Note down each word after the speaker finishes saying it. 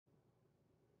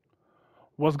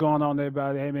What's going on,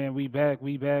 everybody? Hey, man, we back.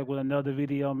 We back with another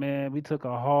video, man. We took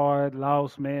a hard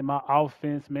loss, man. My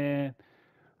offense, man.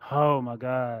 Oh my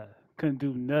God, couldn't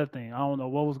do nothing. I don't know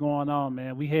what was going on,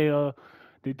 man. We held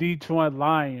the Detroit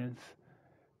Lions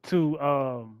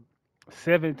to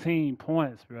 17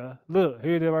 points, bro. Look,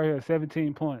 here it is right here,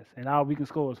 17 points, and all we can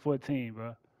score is 14,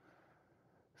 bro.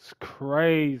 It's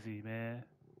crazy, man.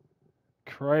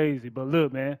 Crazy. But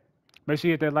look, man, make sure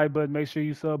you hit that like button. Make sure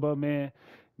you sub up, man.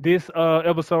 This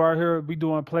episode right here, we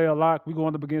doing play a lock. We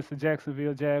going up against the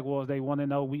Jacksonville Jaguars. They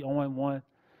 1-0. We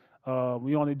 0-1.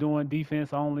 We only doing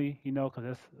defense only, you know, cause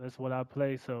that's what I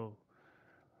play. So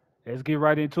let's get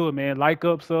right into it, man. Like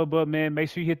up, sub up, man. Make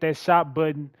sure you hit that shop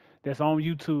button that's on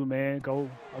YouTube, man. Go.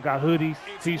 I got hoodies,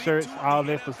 t-shirts, all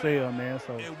that for sale, man.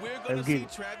 So let's get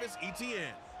it. Travis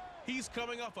Etienne. He's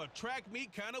coming off a track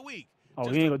meet kind of week. Oh,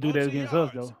 he ain't gonna do that against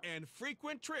us though. And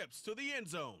frequent trips to the end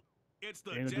zone. It's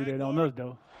the he ain't gonna do that on us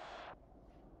though.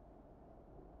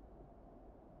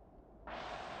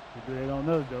 He do that on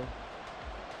us though.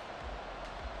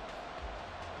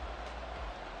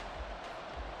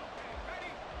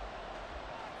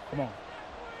 Come on.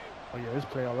 Oh yeah, this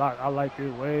play a lot. I like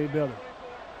it way better.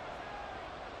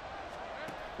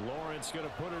 Lawrence gonna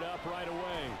put it up right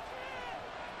away.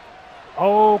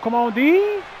 Oh, come on, D.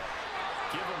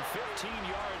 Give him 15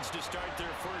 yards to start their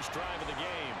first drive of the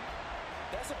game.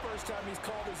 That's the first time he's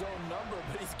called his own number,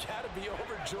 but he's got to be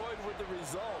overjoyed with the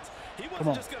results. He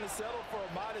wasn't just going to settle for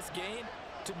a modest gain.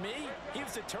 To me, he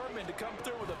was determined to come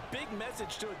through with a big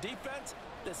message to a defense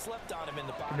that slept on him in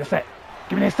the pocket.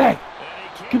 Give me that sack.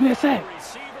 Give me that sack.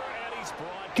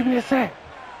 Give me that sack.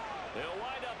 They'll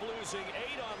wind up losing 8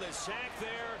 on the sack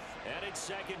there, and it's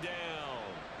second down.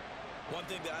 One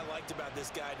thing that I liked about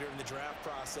this guy during the draft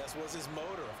process was his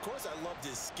motor. Of course, I loved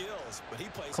his skills, but he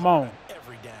plays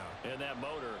every down. And that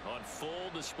motor on full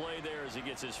display there as he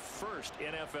gets his first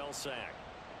NFL sack.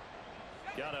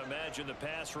 Gotta imagine the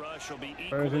pass rush will be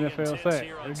equally intense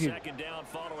here on second down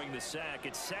following the sack.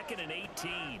 It's 2nd and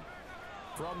 18.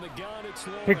 From the gun, it's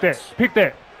Lawrence. Pick that. Pick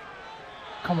that.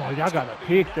 Come on, y'all gotta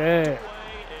pick that. And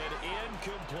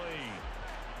incomplete.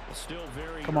 Still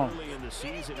very early in the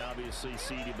season, obviously,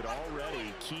 CD, but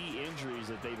already key injuries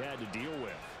that they've had to deal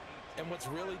with. And what's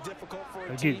really difficult for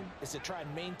a team is to try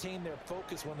and maintain their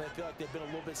focus when they feel like they've been a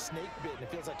little bit snake bitten.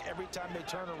 It feels like every time they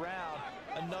turn around,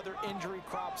 another injury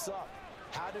crops up.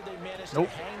 How do they manage to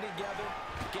hang together,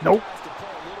 get guys to play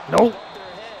a little bit above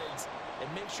their heads,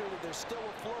 and make sure that they're still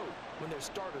afloat when their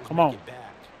starters make it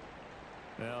back?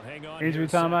 Well, hang on. Injury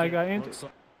time, I got injured.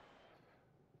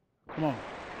 Come on.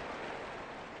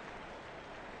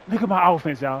 Look at my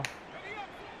offense, y'all.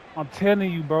 I'm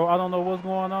telling you, bro. I don't know what's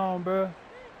going on, bro.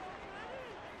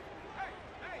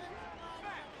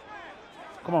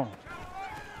 Come on.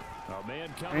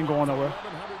 Ain't going nowhere.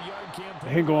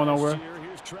 Ain't going nowhere.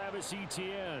 Here's Travis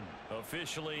Etienne.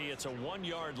 Officially, it's a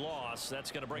 1-yard loss.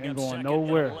 That's going to bring ain't up going 2nd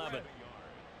nowhere. and 11.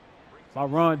 My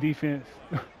run defense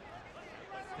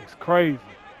is crazy.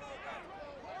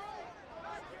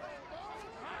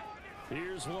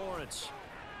 Here's Lawrence.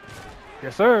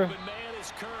 Yes, sir. Open man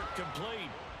is Kirk, complete.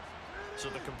 So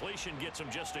the completion gets him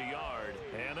just a yard.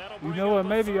 And that'll you know what?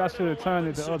 Maybe I should have turned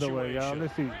it the other way, y'all.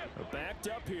 Let's see. Backed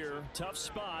up here. Tough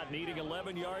spot. Needing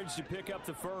 11 yards to pick up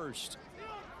the first.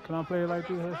 Can I play it like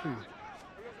this? Let's see.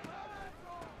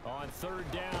 On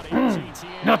 3rd down, it's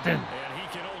Etienne. Nothing. And he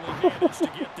can only manage to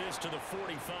get this to the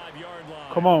 45-yard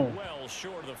line. Come on. Well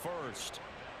short of the first.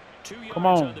 2 yards Come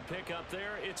on. the pickup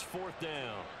there. It's 4th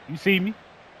down. You see me?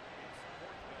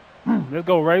 Let's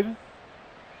go, Raven.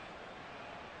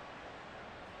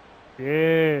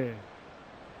 Yeah.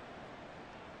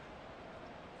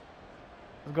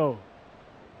 Let's go.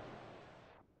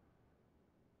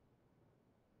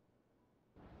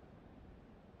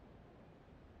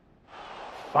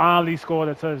 Finally scored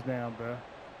a touchdown, bro.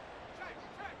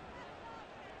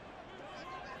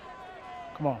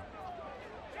 Come on.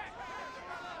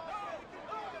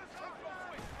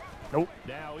 Nope.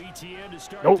 Now Etienne to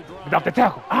start nope. Get off the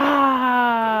tackle.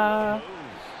 Ah!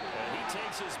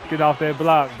 Get off that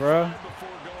block, bro. Before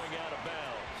going out of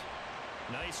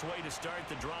bounds. Nice way to start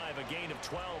the drive. A gain of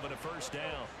 12 and a first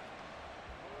down.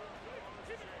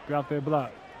 Get off that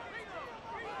block.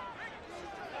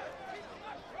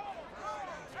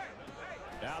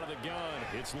 Out of the gun,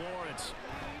 it's Lawrence.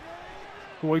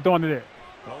 Who are you throwing to that?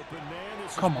 Open man,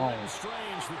 this come is on.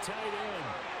 Strange, the tight end.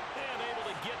 And able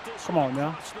to get this come on now.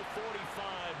 Across the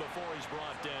 45 before he's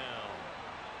brought down.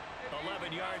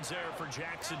 11 yards there for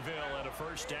Jacksonville and a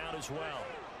first down as well.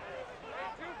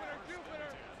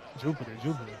 Jupiter.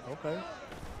 Okay.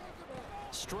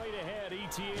 Straight ahead,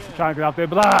 Etienne. Trying to get off that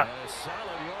block. A solid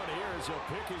run here as he'll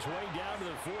pick his way down to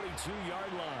the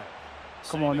 42-yard line.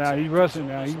 Come on now, he rushing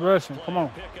now. He rushing. Come on.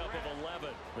 Pickup of 11.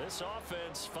 This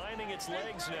offense finding its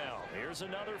legs now. Here's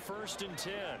another 1st and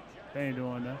 10. They ain't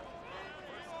doing that.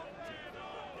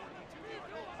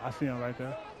 I see him right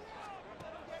there.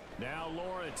 Now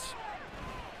Lawrence.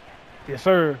 Yes,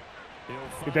 sir.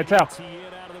 Get that tackle.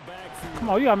 Come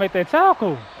on, you gotta make that tackle.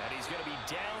 And he's going to be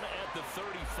down at the 35.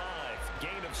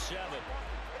 Gain of 7.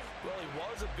 Well, he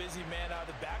was a busy man out of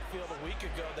the backfield a week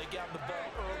ago. They got him the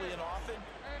ball early and often.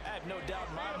 I have no doubt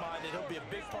in my mind that he'll be a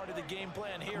big part of the game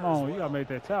plan here. Come on, you gotta make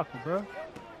that tackle, bro.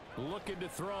 Looking to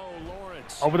throw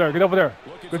Lawrence. Over there, get over there.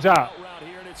 Good job. Route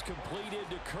here, and it's completed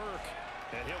to Kirk.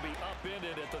 And he'll be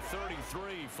upended at the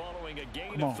 33 following a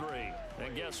gain of 3.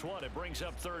 And guess what? It brings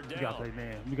up 3rd down. We gotta play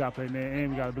man. We gotta play man,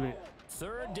 and we gotta blitz.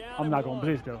 3rd down. I'm not gonna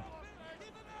blitz though.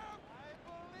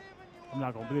 I'm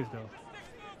not gonna blitz though.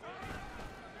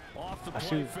 Off the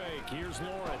play fake. Here's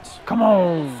Lawrence. Come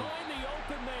on. Find the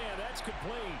open man. That's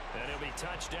complete. And he'll be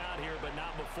touched down here, but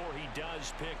not before he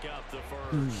does pick up the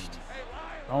 1st.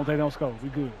 I don't think they'll score. We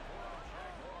good.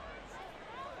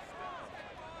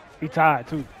 He tied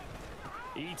too.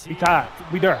 He tied.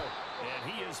 We there.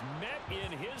 And he is met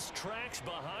in his tracks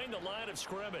behind the line of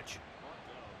scrimmage.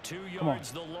 2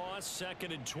 yards the loss,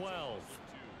 2nd and 12.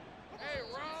 Hey,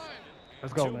 Ron.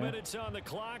 Let's go, 2 man. minutes on the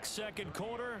clock, 2nd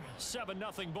quarter,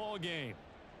 7-0 ball game.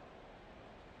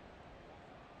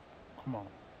 Come on.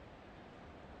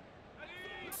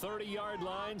 30-yard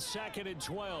line, 2nd and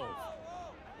 12.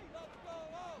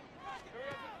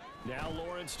 Now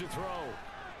Lawrence to throw.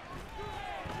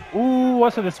 Ooh, I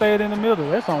should have stayed in the middle.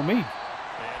 That's on me. And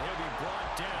he'll be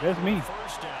brought down. That's me.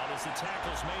 1st down as the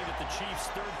tackle's made at the Chiefs'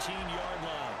 13-yard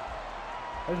line.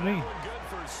 That's me. We're good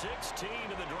for 16,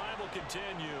 and the drive will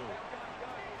continue.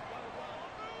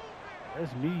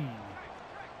 That's me.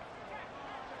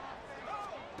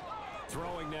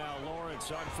 Throwing now,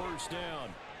 Lawrence on 1st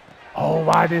down. Oh,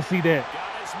 I didn't see that.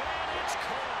 Got his man, it's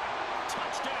caught.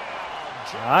 Touchdown.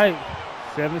 All right,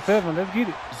 7-7. Let's get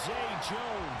it. Zay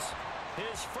Jones,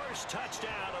 his 1st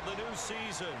touchdown of the new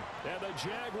season. And the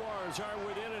Jaguars are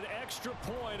within an extra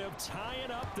point of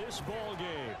tying up this ball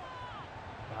game.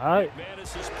 All right.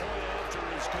 McManus's point after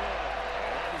is good.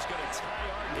 And that is going to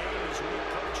tie our game as we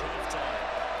approach halftime.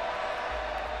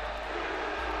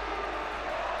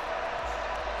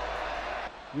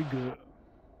 We good.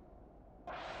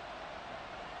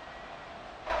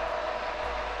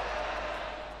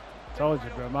 Told you,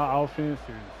 bro. My offense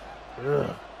is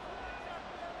ugh.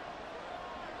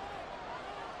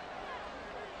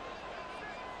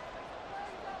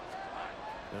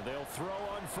 And they'll throw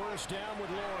on 1st down with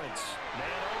Lawrence.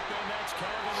 Man open, that's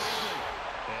Calvin Ridley.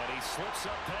 And he slips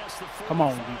up past the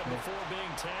 45 before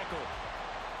being tackled.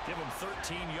 Give him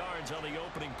 13 yards on the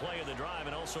opening play of the drive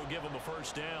and also give him a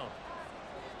 1st down.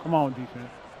 Come on,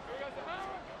 defense.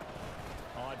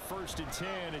 On 1st and 10,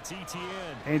 it's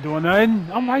Etienne. Ain't doing nothing.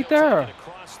 I'm right there.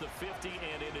 Across the 50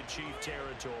 and into Chief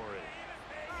territory.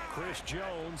 Chris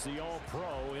Jones, the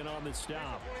All-Pro, in on the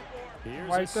stop. Here's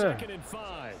right there. 2nd and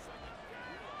 5.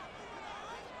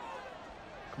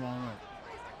 Come on, man.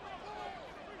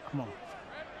 Come on.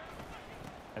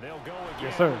 And they'll go again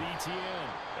yes, sir. with Etienne.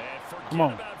 And forget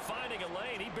about finding a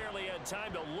lane. He barely had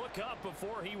time to look up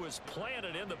before he was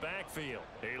planted in the backfield.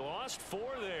 He lost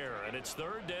 4 there, and it's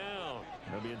 3rd down.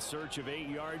 They'll be in search of 8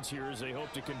 yards here as they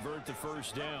hope to convert the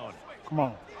 1st down. Come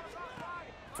on.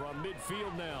 From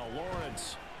midfield now,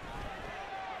 Lawrence.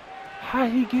 How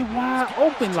he get wide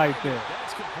open like that?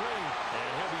 That's complete.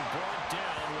 And he'll be brought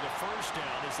down with a 1st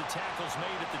down as the tackle's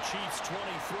made at the Chiefs' 23.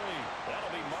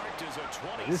 That'll be marked as a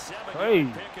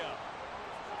 27-yard pickup.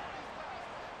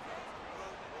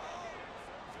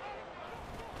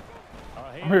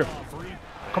 I'm here.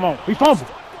 Come on. We fumbled.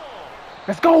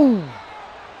 Let's go.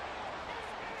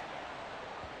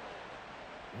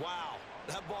 Wow.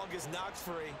 That ball gets knocked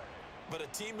free, but a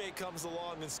teammate comes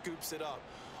along and scoops it up.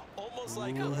 Almost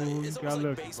like it's almost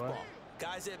like baseball.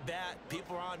 Guys at bat,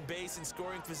 people are on base in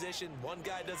scoring position. One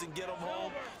guy doesn't get him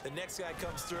home. The next guy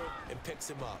comes through and picks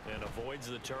him up. And avoids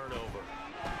the turnover.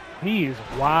 He is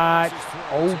wide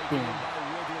open. And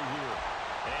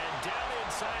down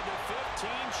inside the 15,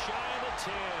 shy of the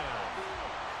 10.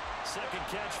 Second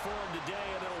catch for him today,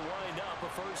 and it'll wind up a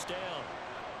 1st down.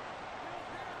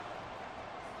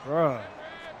 Bruh.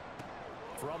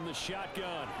 From the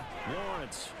shotgun,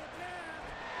 Lawrence.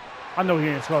 I know he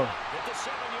ain't slow. At the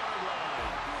 7-yard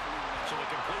line. So the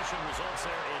completion results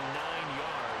there in 9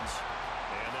 yards.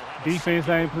 And they'll have defense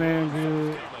ain't playing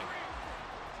good.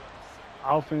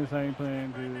 Offense ain't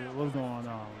playing good. What's going on,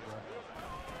 bro?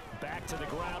 Back to the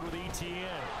ground with Etienne.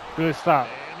 Good stop.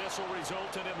 whistle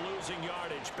resulted in losing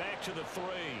yardage. Back to the 3.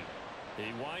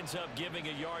 He winds up giving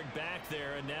a yard back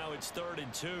there, and now it's 3rd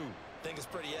and 2. I think it's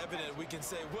pretty evident. We can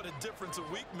say what a difference a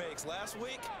week makes. Last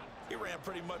week, he ran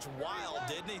pretty much wild,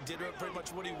 didn't he? Did pretty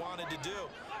much what he wanted to do.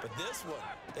 But this one,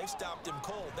 they've stopped him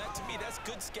cold. That, to me, that's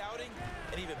good scouting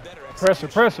and even better execution.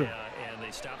 Pressure. Yeah, and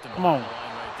they stopped him Come on. the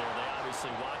line right there. They obviously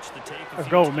watched the tape. Let's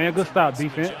go, man. Good stop,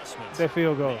 defense. That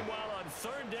field goal. Meanwhile, on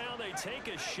 3rd down, they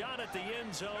take a shot at the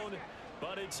end zone,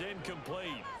 but it's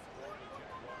incomplete.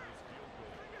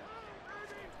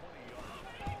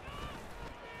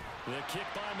 The kick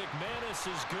by McManus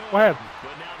is good. What happened?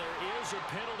 But now there is a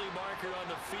penalty marker on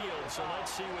the field, so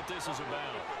let's see what this is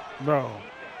about. Bro.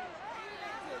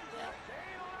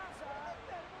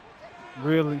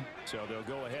 Really? So they'll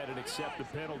go ahead and accept the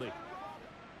penalty.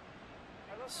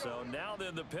 So now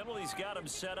then the penalty's got him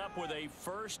set up with a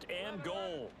 1st and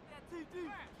goal.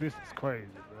 This is crazy,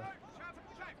 bro.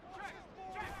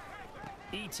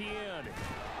 Etienne.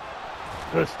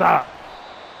 Good stop.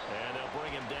 And they'll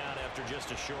bring him down after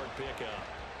just a short pickup.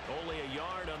 Only a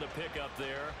yard on the pickup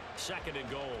there. 2nd and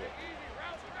goal.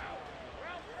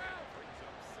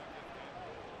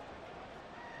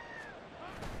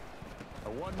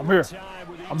 I'm here.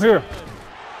 I'm here. And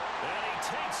he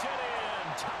takes it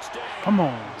in. Touchdown. Come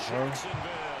on, bro. Jacksonville.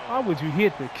 Why would you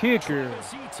hit the kicker?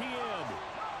 Etienne,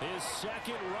 his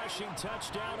 2nd rushing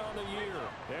touchdown on the year.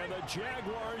 And the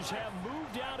Jaguars have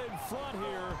moved out in front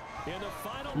here in the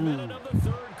final minute of the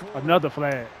 3rd quarter. Another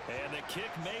flag. And the kick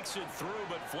makes it through,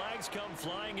 but flags come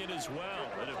flying in as well.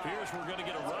 It appears we're going to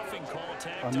get a roughing call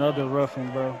tagged Another on. roughing,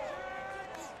 bro.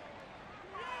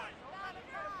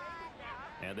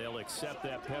 And they'll accept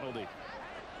that penalty.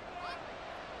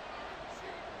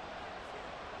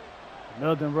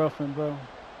 Another roughing, bro.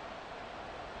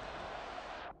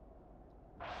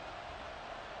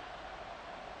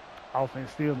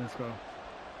 Offense steal this go.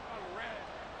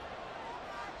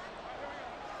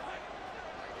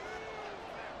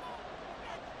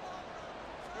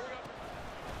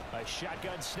 A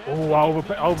shotgun snap. Oh, I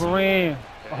overran.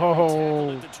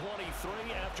 Oh,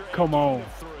 come on.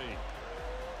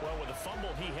 Well, with the fumble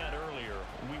he had earlier,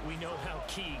 we know how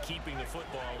key keeping the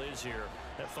football is here.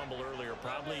 That fumble earlier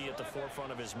probably at the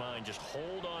forefront of his mind. Just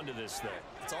hold on to this thing.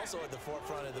 It's also at the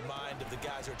forefront of the mind of the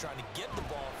guys who are trying to get the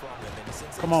ball from him. And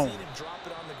since Come they've on. seen him drop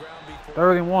it on the ground before,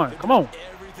 3rd and 1. Come on.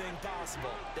 everything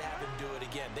possible to have him do it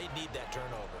again. They need that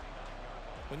turnover.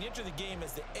 When you enter the game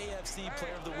as the AFC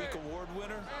Player of the Week award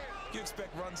winner, you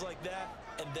expect runs like that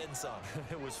and then some.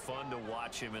 It was fun to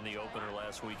watch him in the opener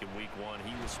last week in Week 1.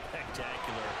 He was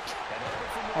spectacular.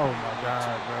 Oh, my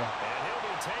God, bro. And he'll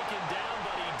be taken down,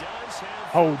 but he does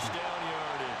have Hold first down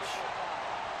yardage.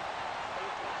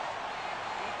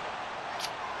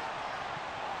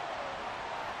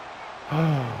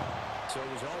 So it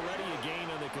was already a gain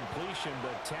on the completion,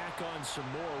 but tack on some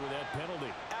more with that penalty.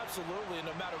 Absolutely, and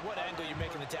no matter what angle you're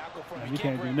making the tackle from, Man, you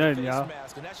can't do grab nothing, the face y'all.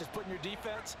 mask, and that's just putting your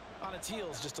defense on its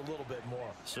heels just a little bit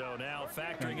more. So now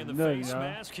factoring in the do nothing, face y'all.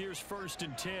 mask, here's 1st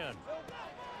and 10.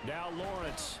 Now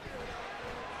Lawrence.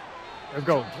 Let's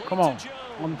go. Come on.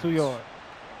 1 to 2 yards.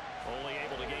 Only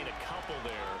able to gain a couple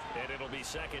there, and it'll be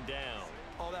 2nd down.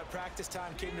 All that practice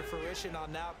time came to fruition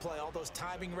on that play. All those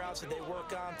timing routes that they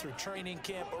work on through training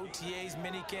camp, OTAs,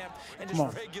 mini camp, and just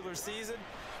regular season,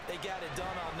 they got it done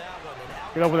on that one.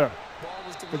 And Get over there. Ball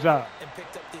was Good job. and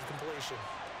picked up the completion.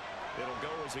 It'll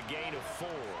go as a gain of 4,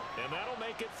 and that'll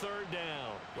make it 3rd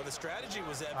down. Well, the strategy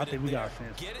was evident. I think we got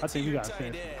to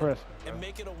send some pressure. And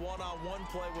make it a one-on-one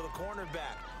play with a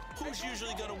cornerback. Who's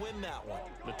usually going to win that one?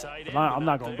 The tight end. I'm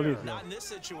not going to blitz Not that. in this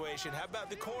situation. How about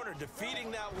the corner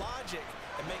defeating that logic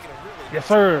and making a really Yes,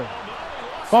 sir.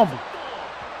 Fumble.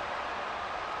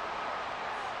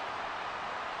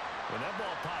 When that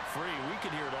ball popped free, we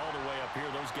could hear it all the way up here.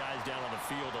 Those guys down on the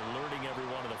field alerting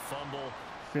everyone of the fumble.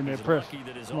 Send that He's pressure. lucky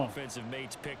that his Come on. offensive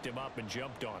mates picked him up and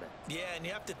jumped on it. Yeah, and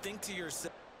you have to think to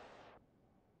yourself.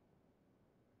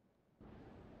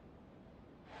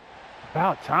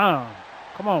 About time.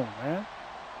 Come on, man.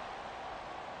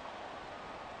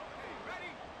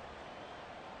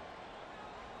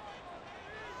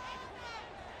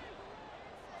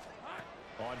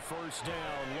 On 1st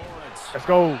down, Lawrence. Let's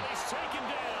go. He's taken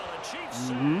down. A cheap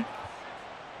sack.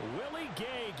 Willie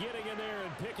Gay getting in there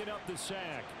and picking up the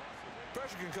sack.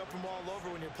 Pressure can come from all over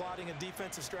when you're plotting a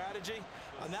defensive strategy.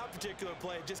 On that particular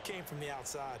play, it just came from the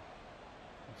outside.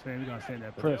 I'm saying we're going to send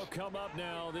that But press. they'll come up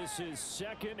now. This is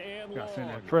 2nd and Got to send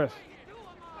that long. press.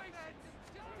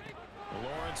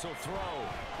 Lawrence will throw.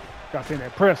 Got to send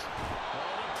that press.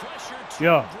 Oh, the pressure too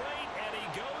Yeah. great, and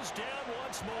he goes down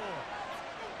once more.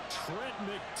 Trent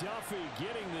McDuffie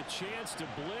getting the chance to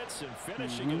blitz and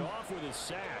finishing it off with a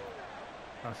sack.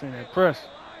 I seen that press.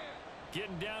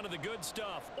 Getting down to the good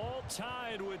stuff. All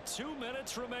tied with 2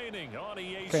 minutes remaining on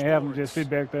EA Sports. Can't have him just sit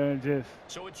back there and just.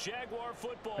 So it's Jaguar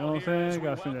football. You know what I'm saying?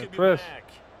 Gotta see that press. press.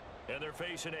 And they're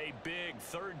facing a big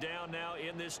third down now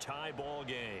in this tie ball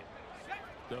game.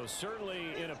 Though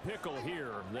certainly in a pickle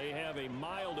here. They have a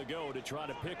mile to go to try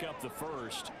to pick up the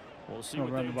first. We'll see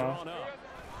what they've drawn up.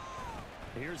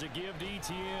 Here's a give to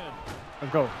Etienne.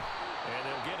 Let's go. And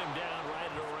they'll get him down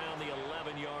right at around the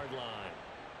 11-yard line.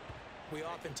 We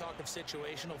often talk of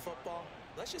situational football.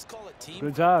 Let's just call it team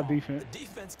Good football. job, defense. The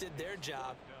defense did their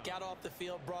job, got off the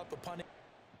field, brought the punt.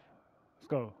 Let's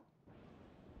go.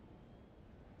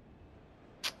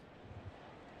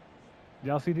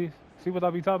 Y'all see this? See what I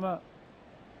be talking about?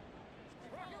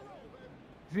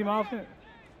 See my offense?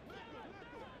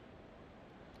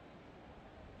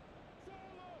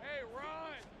 Hey,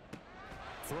 Ron.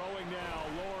 Throwing now,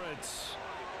 Lawrence.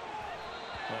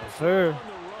 Yes, sir. On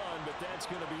the run, but that's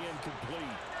going to be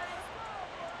incomplete.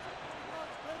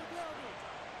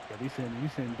 Yeah, he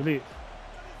send blitz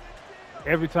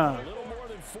every time. A little more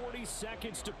than 40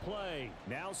 seconds to play.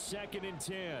 Now 2nd and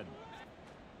 10.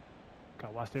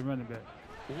 Gotta watch that running back.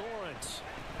 Lawrence.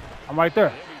 I'm right there.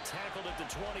 He'll be tackled at the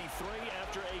 23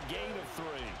 after a gain of 3.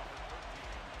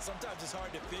 Sometimes it's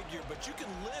hard to figure, but you can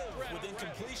live with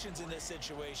incompletions in this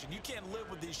situation. You can't live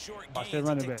with these short Watch gains that and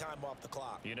running take back. time off the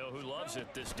clock. You know who loves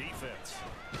it? This defense.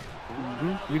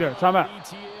 We there. Timeout.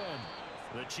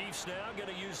 The Chiefs now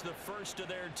going to use the first of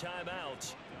their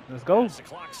timeouts. Let's go. As the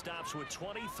clock stops with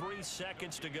 23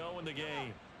 seconds to go in the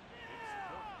game.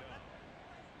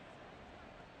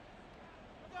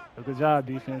 Good job,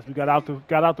 defense. We got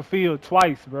out the field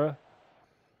twice, bro.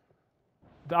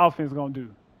 The offense gonna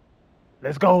do.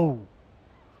 Let's go.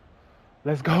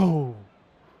 Let's go.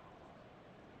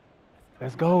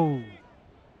 Let's go.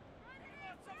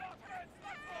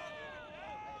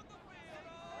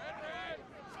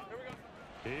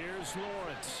 Here's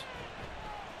Lawrence.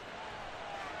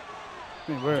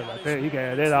 Ain't worried about that. He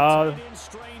got that all.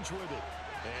 Strange with it.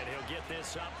 And he'll get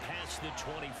this up past the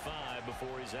 25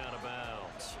 before he's out of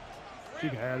bounds. He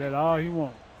can have that all he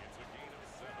wants.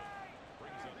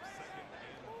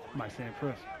 Might say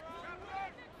press.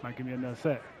 Might give me another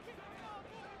sack.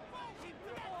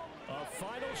 A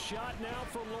final shot now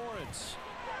for Lawrence.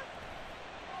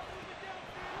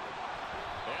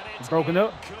 And it's Broken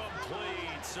up.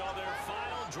 Complete. So their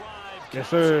final drive. Yes,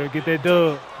 sir. Get that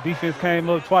dub. Defense came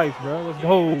up twice, bro. Let's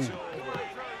go.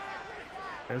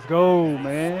 Let's go,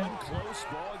 man.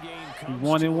 We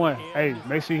 1-1. Hey,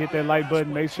 make sure you hit that like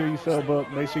button. Make sure you sub up.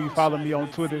 Make sure you follow me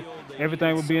on Twitter.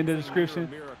 Everything will be in the description.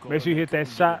 Make sure you hit that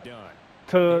shot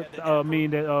to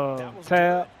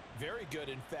tab. Very good,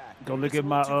 in fact. Go look at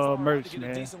my merch,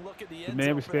 man.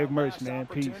 DemandxRespect merch, man.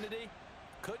 Peace.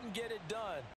 Couldn't get it done.